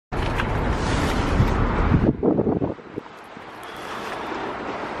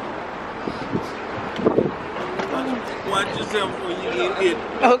it.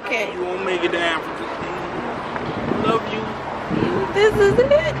 Okay. You won't make it to Africa. Love you. This is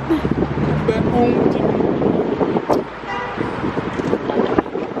it. Back home with you.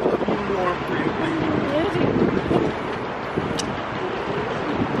 Love you more, pretty baby.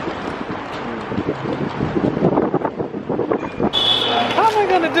 How am I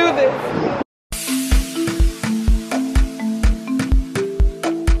gonna do this?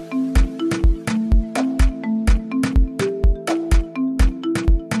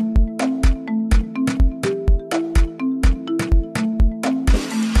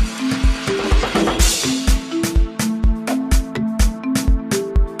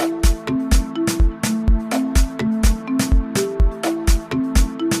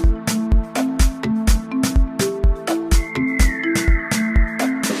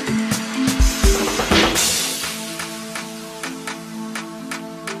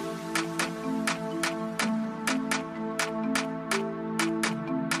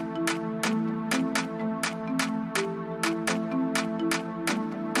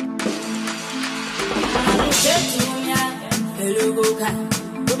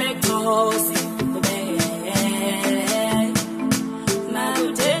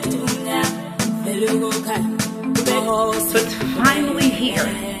 So it's finally here.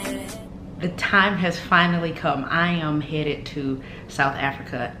 The time has finally come. I am headed to South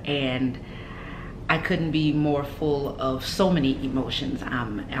Africa and I couldn't be more full of so many emotions.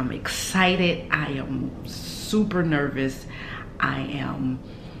 I'm excited. I am super nervous. I am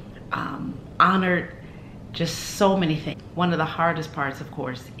honored. Just so many things. One of the hardest parts, of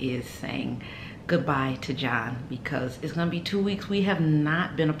course, is saying goodbye to John because it's gonna be 2 weeks. We have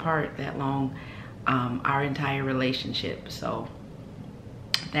not been apart that long, our entire relationship. So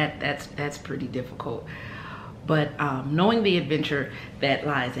that's pretty difficult. But knowing the adventure that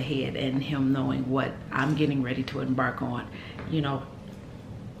lies ahead and him knowing what I'm getting ready to embark on, you know,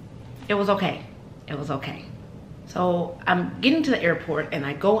 it was okay. It was okay. So I'm getting to the airport and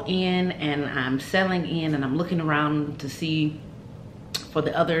I go in and I'm settling in and I'm looking around to see for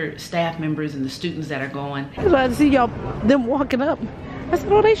the other staff members and the students that are going. I was about to see them walking up. I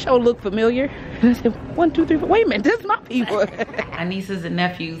said, oh, they sure look familiar. And I said, 1, 2, 3, 4. Wait a minute, that's my people. My nieces and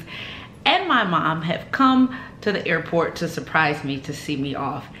nephews and my mom have come to the airport to surprise me, to see me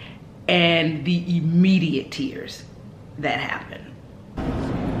off. And the immediate tears that happened.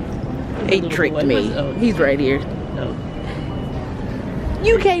 He tricked me. He's right here.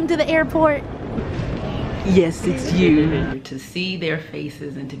 You came to the airport? Yes, it's you. To see their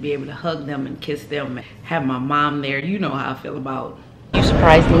faces and to be able to hug them and kiss them, and have my mom there. You know how I feel about. You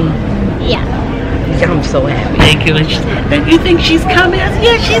surprised me? Yeah. I'm so happy. Thank you. And she said, "Do you think she's coming?" I said,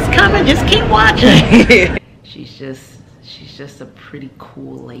 "Yeah, she's coming. Just keep watching." she's just a pretty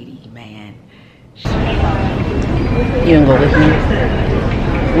cool lady, man. You gonna go with me?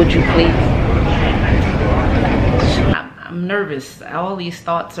 Would you please? I'm nervous. All these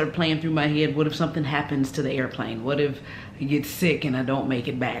thoughts are playing through my head. What if something happens to the airplane? What if I get sick and I don't make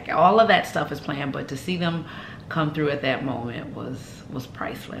it back? All of that stuff is playing, but to see them come through at that moment was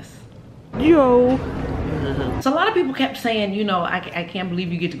priceless. Yo. So a lot of people kept saying, you know, I can't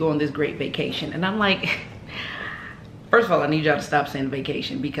believe you get to go on this great vacation. And I'm like, first of all, I need y'all to stop saying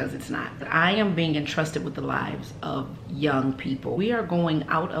vacation because it's not. I am being entrusted with the lives of young people. We are going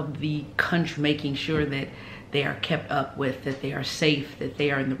out of the country, making sure that they are kept up with, that they are safe, that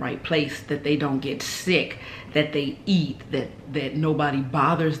they are in the right place, that they don't get sick, that they eat, that nobody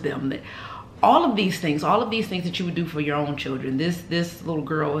bothers them, that all of these things that you would do for your own children, this little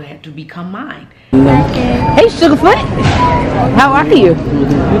girl had to become mine. Hey, Sugarfoot. How are you? You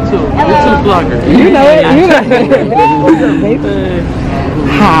too. Vlogger. You know it.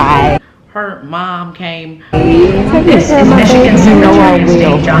 Hi. Her mom came. This is Michigan Secretary of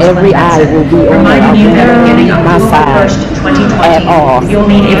State Jocelyn Every eye will be on reminding you that beginning my October side 1st, 2020, you'll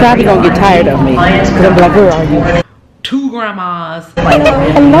need You're probably gonna get tired of me. Because I'm like, where are you? 2 grandmas.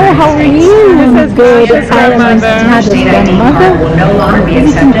 Hello, how are you? This is good. I am my grandmother. Will no longer be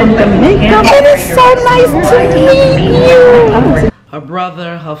accepted. It is so nice to meet you. Her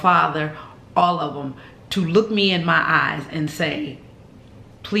brother, her father, all of them, to look me in my eyes and say,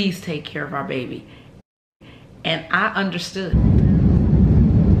 please take care of our baby. And I understood.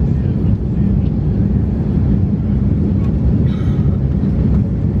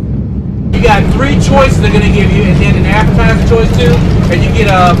 You got 3 choices they're gonna give you, and then an appetizer choice too, and you get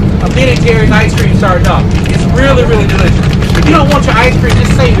a Ben & Jerry's ice cream starting off. It's really, really delicious. If you don't want your ice cream,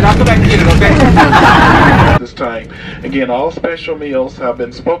 just save it. I'll come back and get it, okay? This time, again, all special meals have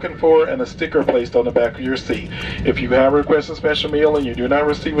been spoken for and a sticker placed on the back of your seat. If you have requested a special meal and you do not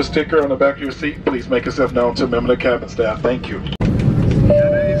receive a sticker on the back of your seat, please make yourself known to a member of the cabin staff. Thank you.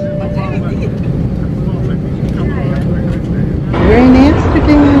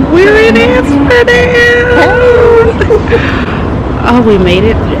 We're in Amsterdam. Oh, we made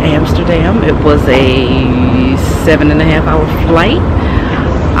it to Amsterdam. It was a 7.5-hour flight,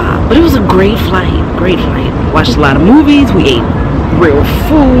 but it was a great flight. Great flight. Watched a lot of movies. We ate real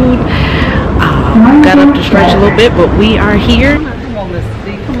food. Got up to stretch a little bit, but we are here. Come on, Mr.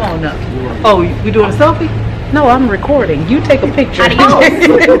 D. Come on up. Oh, we doing a selfie? No, I'm recording. You take a picture.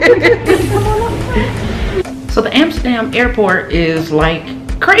 So the Amsterdam airport is like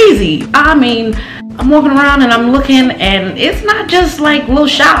crazy. I mean, I'm walking around and I'm looking, and it's not just like little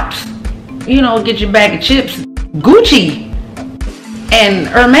shops. You know, get your bag of chips. Gucci and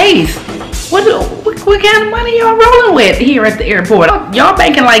Hermes. What kind of money y'all rolling with here at the airport? Y'all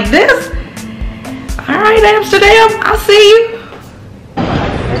banking like this? All right, Amsterdam, I see you.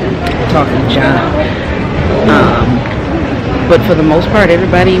 Talking to John. But for the most part,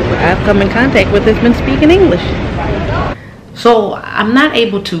 everybody I've come in contact with has been speaking English. So I'm not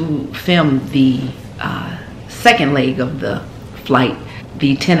able to film the second leg of the flight,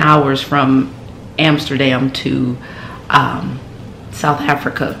 the 10 hours from Amsterdam to South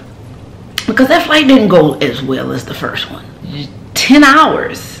Africa, because that flight didn't go as well as the first one. 10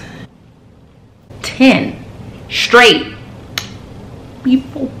 hours. 10 straight.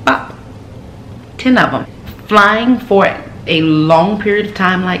 10 of them. Flying for a long period of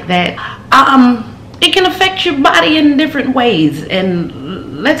time like that, it can affect your body in different ways.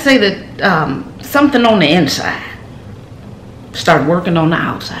 And let's say that something on the inside start working on the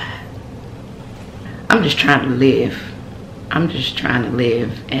outside. I'm just trying to live. I'm just trying to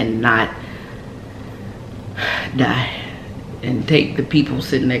live and not die and take the people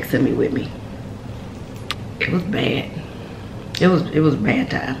sitting next to me with me. It was bad. It was a bad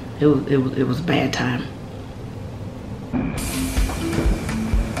time. It was a bad time.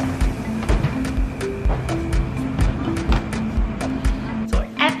 So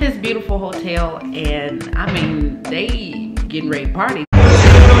at this beautiful hotel, and I mean, they getting ready to party.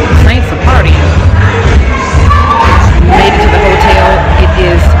 Saints are partying. We made it to the hotel. It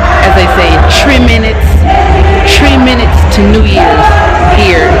is, as they say, 3 minutes to New Year's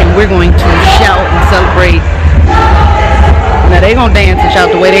here, and we're going to shout and celebrate. Now they gonna dance and shout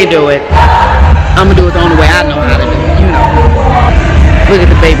the way they do it. I'm gonna do it the only way I know how to do it, you know. Look at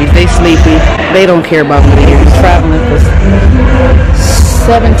the babies, they sleepy. They don't care about New Year's. Traveling for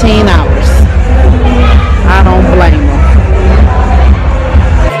 17 hours. I don't blame them.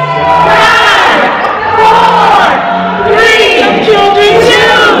 5, 4, 3, 2,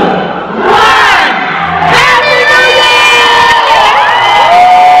 1. Happy New Year!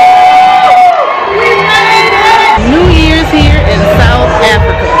 New Year's here in South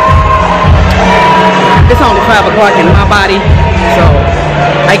Africa. It's only 5 o'clock in my body, so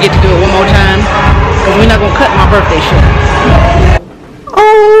I get to do it one more time, because we're not going to cut my birthday short.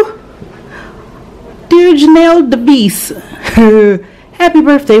 Oh, dear Janelle DeVise, happy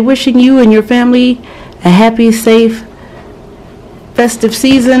birthday. Wishing you and your family a happy, safe, festive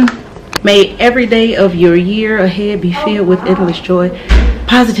season. May every day of your year ahead be filled with endless joy,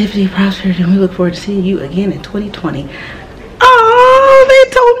 positivity, prosperity, and we look forward to seeing you again in 2020. Oh, they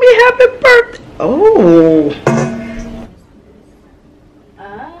told me happy birthday. Oh.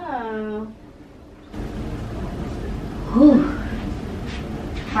 Whew.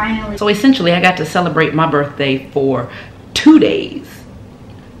 Finally. So essentially, I got to celebrate my birthday for 2 days.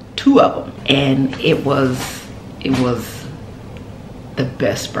 2 of them. And it was the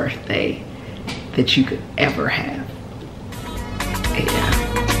best birthday that you could ever have. Yeah.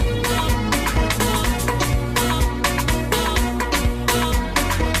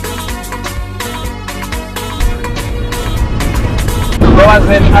 There was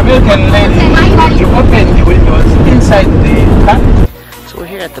an American lady who opened the windows inside the car. So we're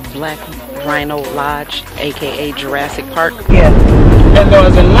here at the Black Rhino Lodge, aka Jurassic Park. Yeah. And there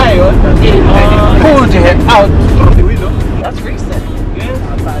was a lion and he pulled her out from the window. That's recent. Yeah.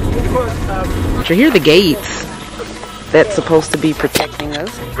 Because, So here are the gates that's supposed to be protecting us.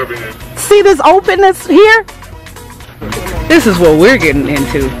 See this openness here? This is what we're getting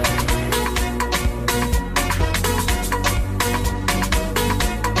into.